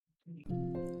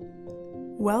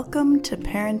Welcome to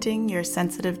Parenting Your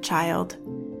Sensitive Child.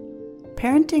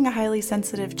 Parenting a highly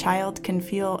sensitive child can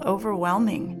feel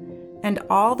overwhelming, and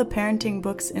all the parenting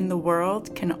books in the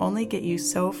world can only get you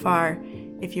so far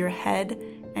if your head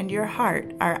and your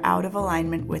heart are out of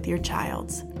alignment with your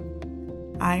child's.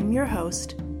 I'm your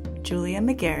host, Julia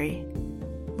McGarry.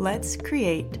 Let's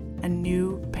create a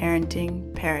new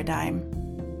parenting paradigm.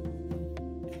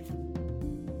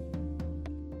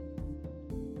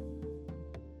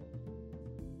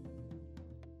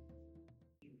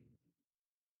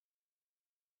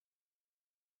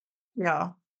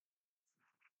 Yeah.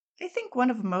 I think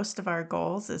one of most of our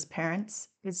goals as parents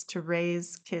is to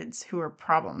raise kids who are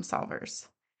problem solvers.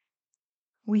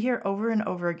 We hear over and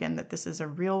over again that this is a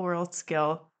real world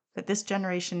skill that this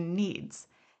generation needs,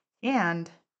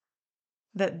 and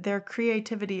that their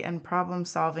creativity and problem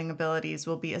solving abilities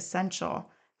will be essential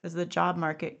as the job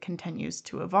market continues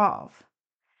to evolve.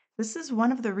 This is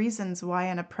one of the reasons why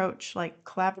an approach like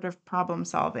collaborative problem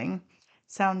solving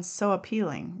sounds so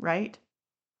appealing, right?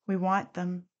 We want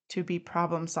them to be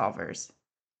problem solvers.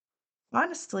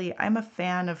 Honestly, I'm a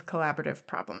fan of collaborative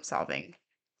problem solving,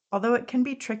 although it can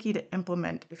be tricky to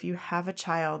implement if you have a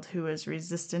child who is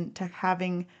resistant to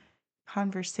having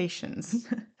conversations,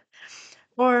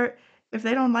 or if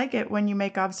they don't like it when you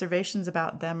make observations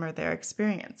about them or their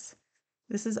experience.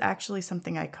 This is actually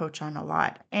something I coach on a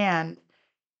lot, and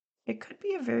it could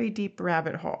be a very deep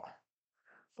rabbit hole.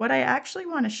 What I actually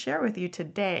want to share with you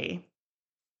today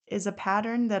is a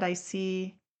pattern that I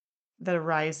see that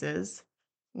arises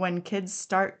when kids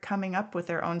start coming up with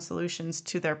their own solutions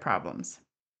to their problems,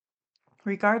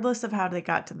 regardless of how they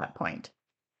got to that point.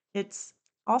 It's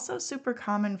also super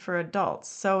common for adults,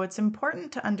 so it's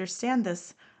important to understand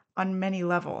this on many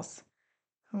levels.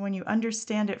 When you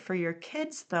understand it for your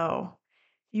kids, though,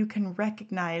 you can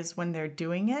recognize when they're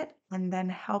doing it and then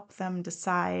help them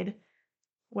decide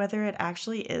whether it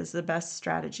actually is the best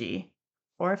strategy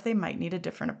or if they might need a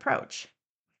different approach.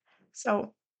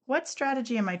 So, what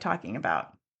strategy am I talking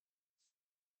about?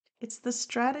 It's the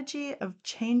strategy of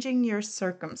changing your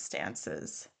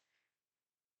circumstances.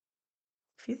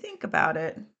 If you think about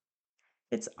it,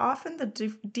 it's often the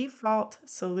default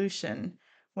solution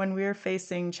when we're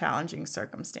facing challenging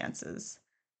circumstances.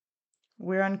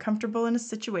 We're uncomfortable in a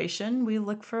situation, we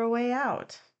look for a way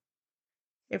out.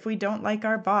 If we don't like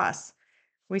our boss,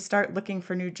 we start looking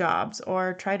for new jobs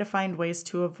or try to find ways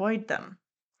to avoid them.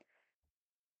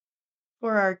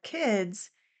 For our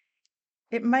kids,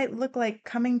 it might look like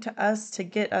coming to us to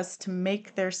get us to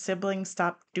make their sibling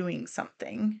stop doing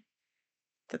something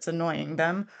that's annoying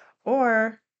them,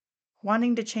 or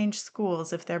wanting to change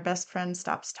schools if their best friend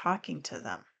stops talking to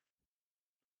them.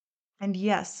 And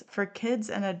yes, for kids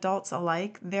and adults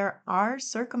alike, there are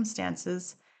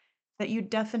circumstances that you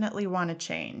definitely want to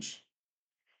change.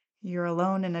 You're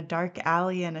alone in a dark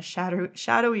alley and a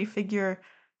shadowy figure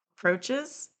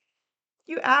approaches.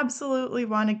 You absolutely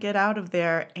want to get out of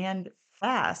there and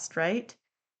fast, right?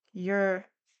 You're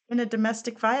in a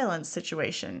domestic violence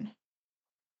situation.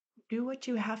 Do what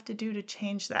you have to do to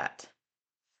change that.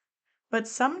 But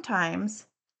sometimes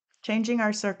changing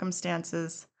our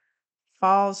circumstances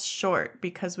falls short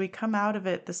because we come out of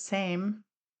it the same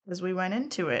as we went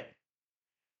into it.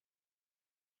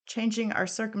 Changing our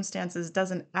circumstances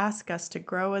doesn't ask us to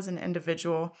grow as an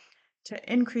individual,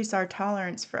 to increase our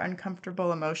tolerance for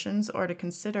uncomfortable emotions, or to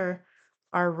consider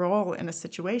our role in a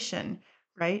situation,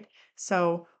 right?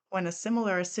 So, when a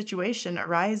similar situation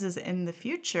arises in the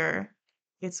future,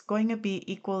 it's going to be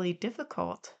equally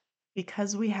difficult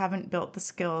because we haven't built the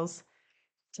skills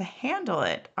to handle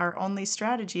it. Our only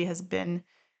strategy has been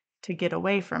to get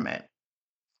away from it.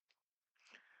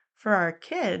 For our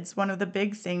kids, one of the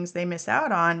big things they miss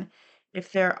out on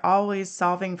if they're always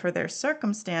solving for their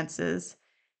circumstances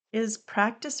is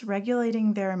practice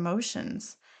regulating their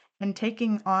emotions and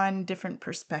taking on different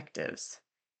perspectives.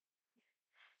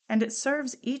 And it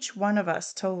serves each one of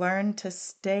us to learn to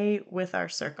stay with our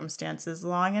circumstances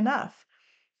long enough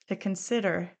to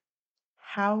consider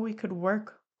how we could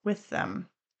work with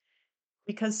them.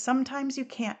 Because sometimes you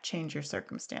can't change your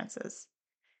circumstances.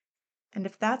 And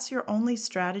if that's your only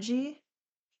strategy,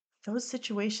 those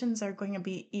situations are going to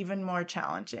be even more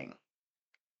challenging.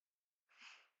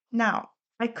 Now,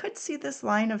 I could see this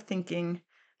line of thinking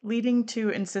leading to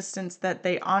insistence that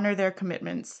they honor their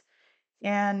commitments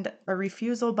and a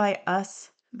refusal by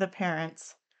us, the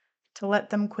parents, to let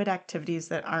them quit activities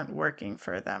that aren't working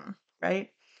for them,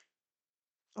 right?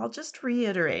 I'll just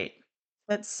reiterate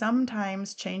that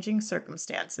sometimes changing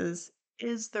circumstances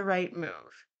is the right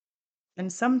move.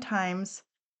 And sometimes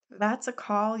that's a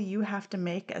call you have to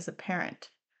make as a parent.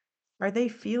 Are they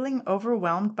feeling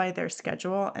overwhelmed by their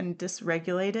schedule and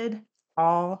dysregulated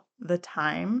all the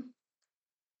time?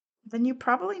 Then you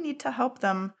probably need to help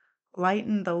them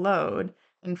lighten the load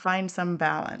and find some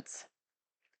balance.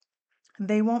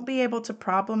 They won't be able to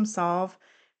problem solve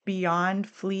beyond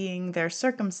fleeing their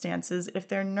circumstances if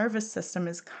their nervous system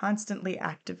is constantly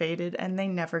activated and they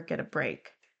never get a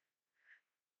break.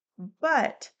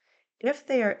 But if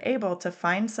they are able to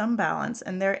find some balance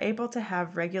and they're able to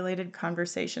have regulated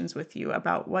conversations with you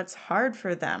about what's hard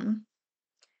for them,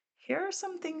 here are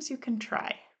some things you can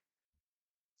try.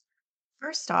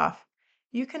 First off,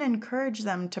 you can encourage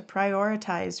them to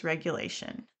prioritize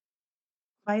regulation.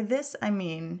 By this, I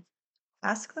mean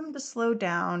ask them to slow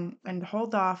down and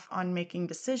hold off on making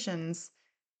decisions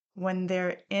when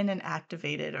they're in an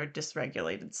activated or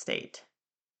dysregulated state.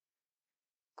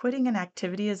 Quitting an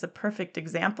activity is a perfect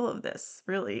example of this,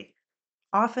 really.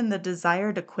 Often the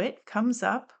desire to quit comes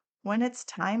up when it's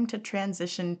time to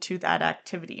transition to that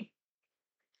activity.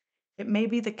 It may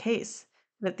be the case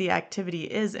that the activity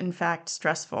is, in fact,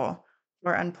 stressful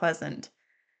or unpleasant,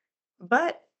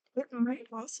 but it might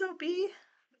also be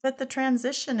that the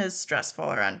transition is stressful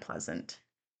or unpleasant.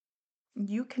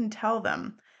 You can tell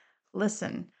them,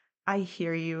 listen, I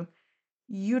hear you.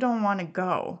 You don't want to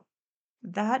go.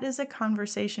 That is a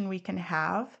conversation we can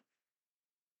have.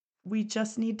 We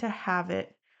just need to have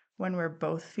it when we're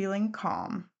both feeling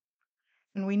calm.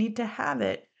 And we need to have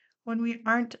it when we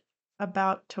aren't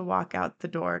about to walk out the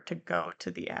door to go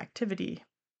to the activity.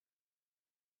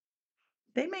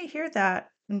 They may hear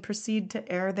that and proceed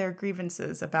to air their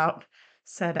grievances about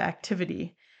said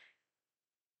activity.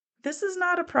 This is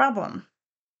not a problem.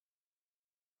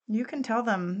 You can tell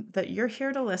them that you're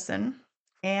here to listen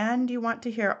and you want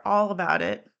to hear all about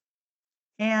it,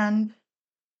 and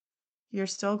you're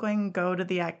still going to go to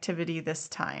the activity this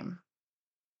time.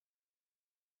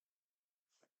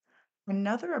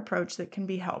 Another approach that can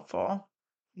be helpful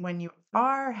when you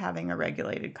are having a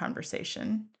regulated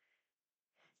conversation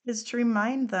is to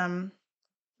remind them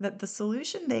that the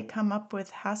solution they come up with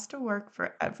has to work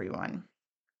for everyone.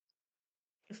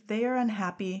 If they are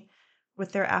unhappy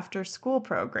with their after school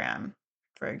program,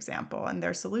 for example, and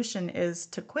their solution is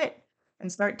to quit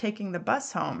and start taking the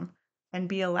bus home and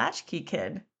be a latchkey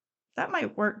kid, that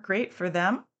might work great for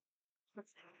them,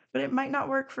 but it might not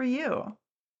work for you.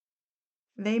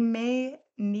 They may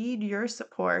need your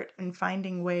support in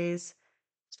finding ways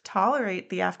to tolerate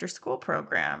the after school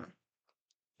program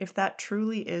if that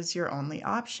truly is your only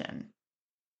option.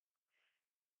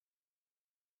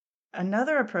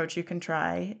 Another approach you can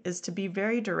try is to be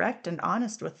very direct and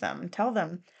honest with them. Tell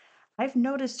them, I've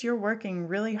noticed you're working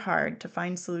really hard to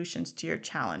find solutions to your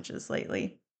challenges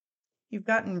lately. You've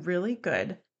gotten really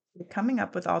good at coming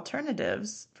up with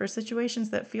alternatives for situations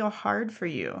that feel hard for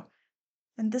you.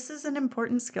 And this is an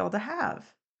important skill to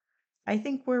have. I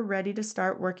think we're ready to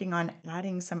start working on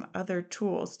adding some other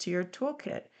tools to your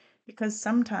toolkit because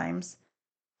sometimes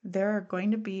there are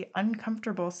going to be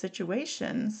uncomfortable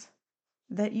situations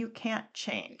that you can't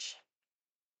change.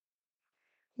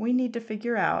 We need to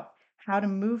figure out how to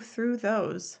move through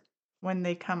those when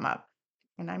they come up,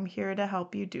 and I'm here to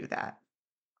help you do that.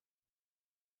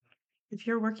 If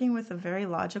you're working with a very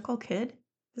logical kid,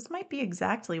 this might be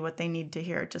exactly what they need to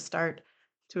hear to start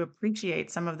to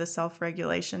appreciate some of the self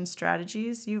regulation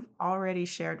strategies you've already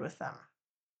shared with them.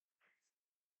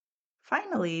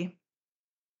 Finally,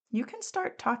 you can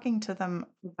start talking to them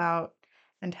about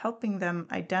and helping them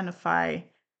identify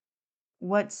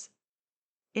what's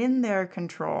in their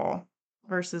control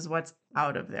versus what's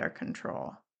out of their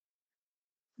control.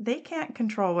 They can't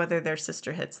control whether their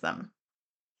sister hits them,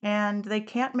 and they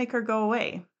can't make her go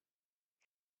away,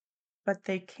 but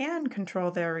they can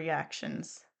control their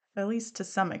reactions, at least to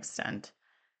some extent.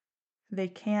 They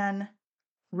can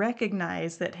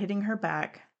recognize that hitting her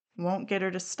back won't get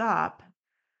her to stop,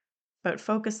 but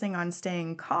focusing on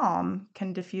staying calm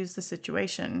can diffuse the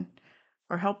situation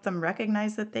or help them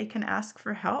recognize that they can ask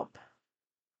for help,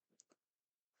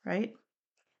 right?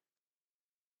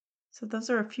 So, those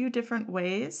are a few different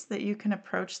ways that you can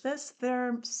approach this. There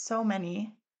are so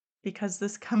many because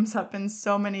this comes up in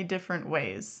so many different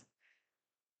ways.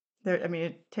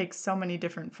 It takes so many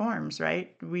different forms,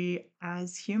 right? We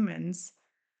as humans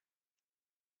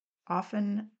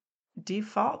often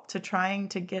default to trying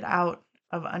to get out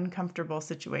of uncomfortable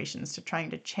situations, to trying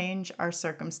to change our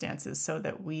circumstances so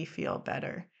that we feel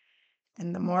better.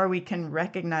 And the more we can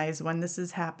recognize when this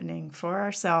is happening for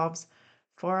ourselves,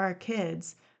 for our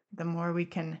kids, the more we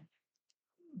can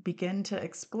begin to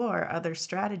explore other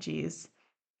strategies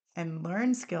and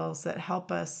learn skills that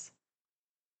help us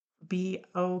be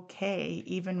okay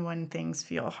even when things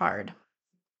feel hard,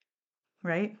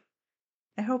 right?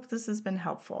 I hope this has been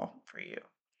helpful for you.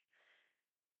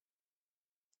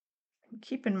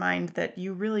 Keep in mind that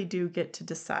you really do get to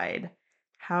decide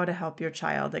how to help your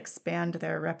child expand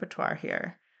their repertoire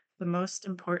here. The most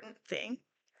important thing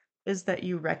is that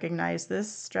you recognize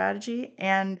this strategy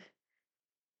and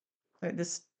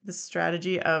this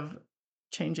strategy of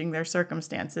changing their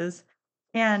circumstances,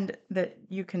 and that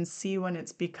you can see when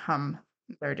it's become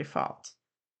their default.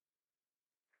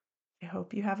 I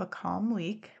hope you have a calm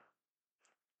week.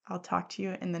 I'll talk to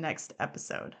you in the next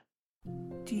episode.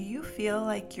 Do you feel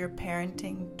like you're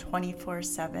parenting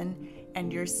 24/7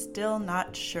 and you're still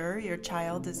not sure your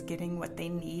child is getting what they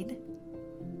need?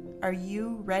 Are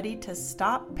you ready to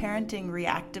stop parenting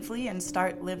reactively and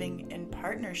start living in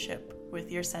partnership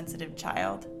with your sensitive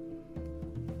child?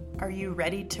 Are you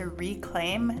ready to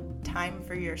reclaim time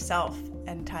for yourself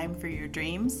and time for your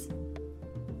dreams?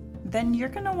 Then you're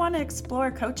going to want to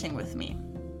explore coaching with me.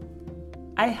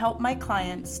 I help my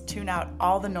clients tune out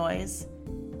all the noise,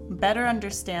 better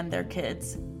understand their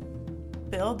kids,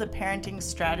 build a parenting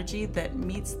strategy that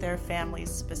meets their family's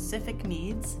specific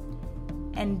needs,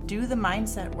 and do the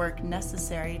mindset work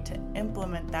necessary to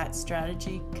implement that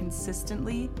strategy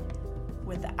consistently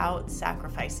without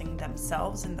sacrificing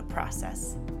themselves in the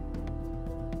process.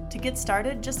 To get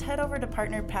started, just head over to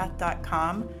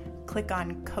partnerpath.com, click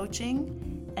on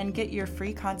coaching, and get your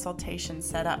free consultation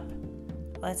set up.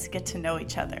 Let's get to know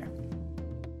each other.